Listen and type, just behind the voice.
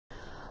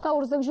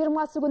Наурыздың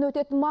 20 күні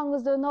өтетін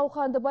маңызды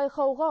науқанды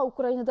байқауға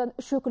Украинадан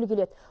 3 өкіл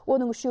келеді.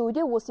 Оның 3-еуі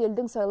де осы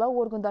елдің сайлау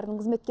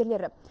органдарының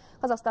қызметкерлері.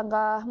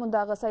 Қазақстанға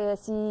мұндағы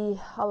саяси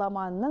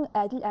аламанның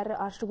әділ әрі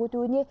ашық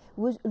өтуіне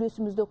өз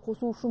үлесімізді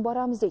қосу үшін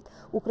барамыз дейді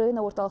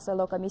Украина орталық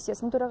сайлау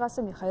комиссиясының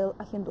төрағасы Михаил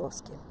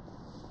Ахендовский.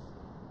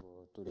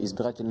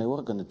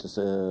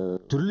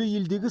 Түрлі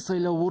елдегі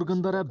сайлау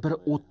органдары бір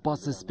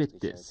отбасы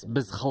іспеттес.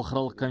 Біз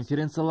халықаралық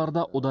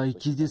конференцияларда ұдайы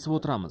кездесіп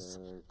отырамыз.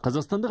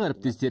 Қазақстандық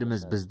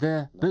әріптестеріміз бізді,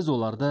 біз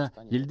оларды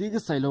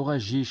елдегі сайлауға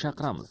жиі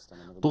шақырамыз.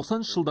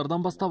 90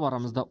 жылдардан бастап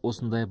арамызда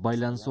осындай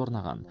байланыс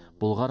орнаған.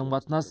 Бұл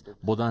қарым-қатынас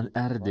бұдан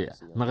әрі де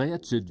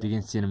нығая түседі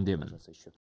деген сенімдемін.